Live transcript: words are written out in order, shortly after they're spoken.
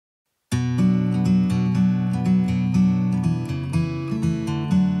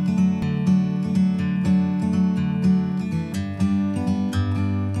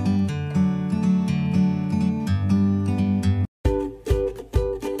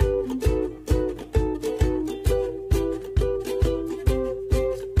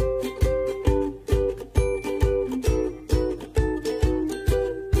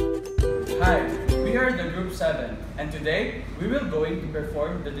today we will going to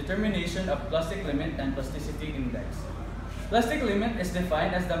perform the determination of plastic limit and plasticity index. Plastic limit is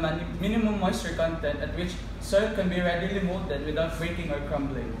defined as the minimum moisture content at which soil can be readily molded without breaking or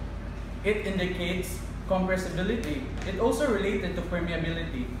crumbling. It indicates compressibility. It also related to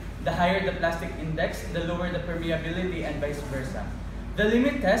permeability. The higher the plastic index, the lower the permeability, and vice versa. The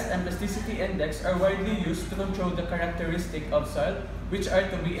limit test and plasticity index are widely used to control the characteristic of soil which are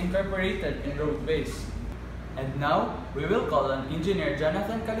to be incorporated in roadways. And now, we will call on Engineer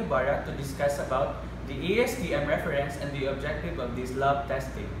Jonathan Calibara to discuss about the ASTM reference and the objective of this lab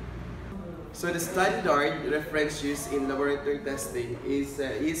testing. So the standard reference used in laboratory testing is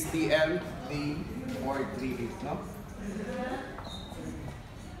ASTM D-4318, no?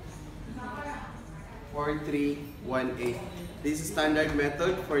 4318. This is standard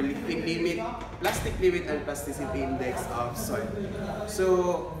method for plastic limit and plasticity index of soil.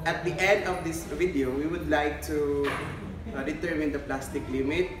 So at the end of this video, we would like to determine the plastic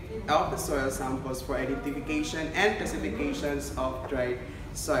limit of the soil samples for identification and classifications of dried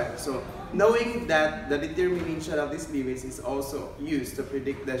soil. So knowing that the determination of these limits is also used to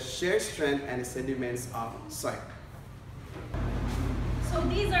predict the shear strength and the sediments of soil. So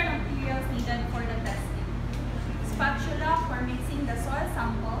these are the materials needed for the testing. Spatula for mixing the soil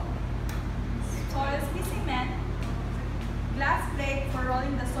sample, soil specimen, glass plate for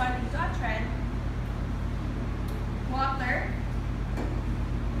rolling the soil into a thread, water,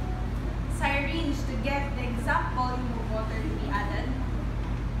 syringe to get the exact volume of water to be added,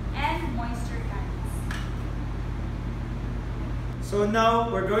 and moisture cans. So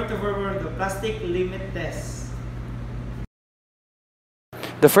now we're going to perform the plastic limit test.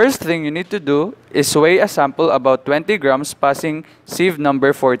 The first thing you need to do is weigh a sample about 20 grams passing sieve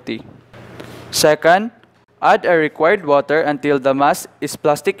number 40. Second, add a required water until the mass is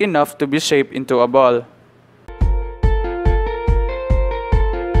plastic enough to be shaped into a ball.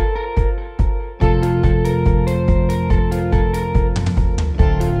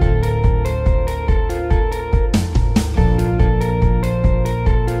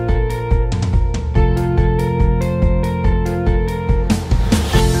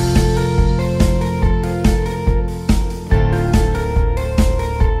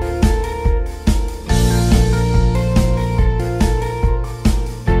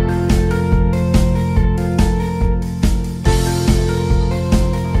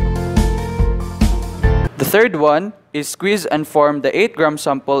 The third one is squeeze and form the 8-gram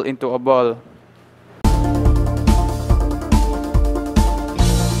sample into a ball.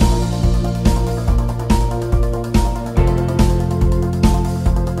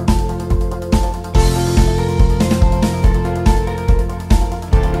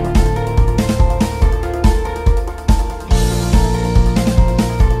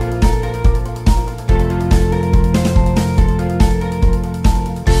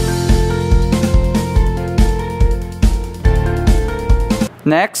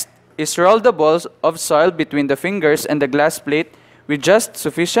 Next is roll the balls of soil between the fingers and the glass plate with just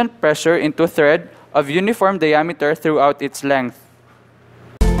sufficient pressure into thread of uniform diameter throughout its length.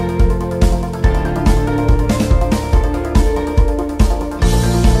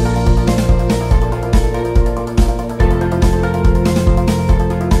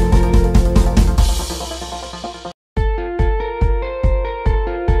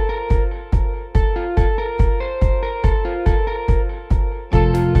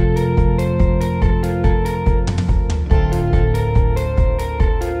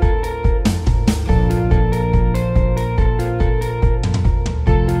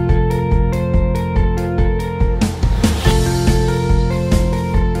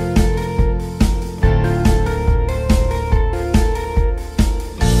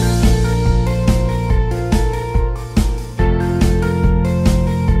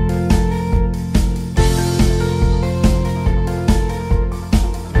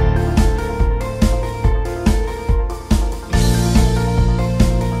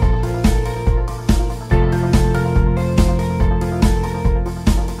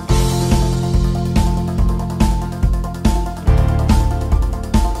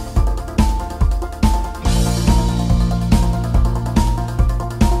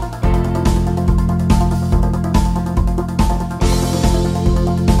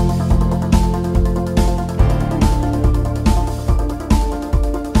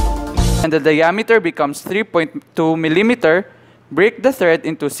 And the diameter becomes 3.2 millimeter, break the thread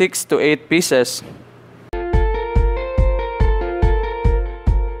into 6 to 8 pieces.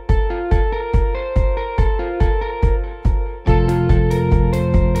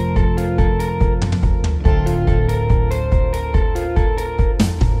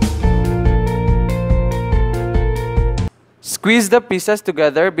 Squeeze the pieces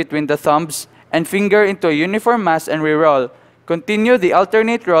together between the thumbs and finger into a uniform mass and re-roll. Continue the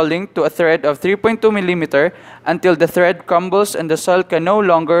alternate rolling to a thread of 3.2 mm until the thread crumbles and the soil can no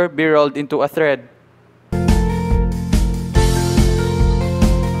longer be rolled into a thread.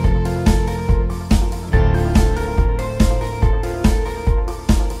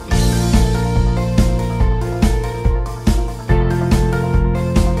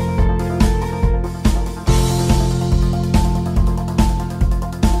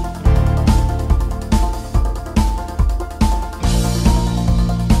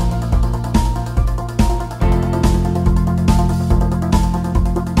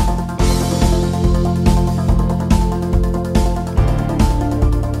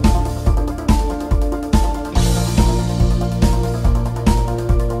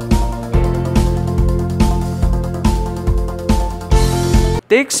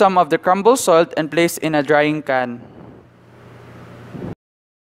 Take some of the crumbled soil and place in a drying can.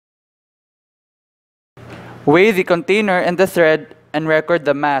 Weigh the container and the thread and record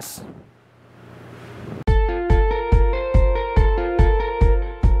the mass.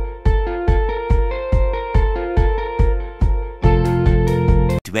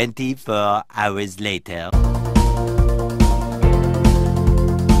 "24 hours later."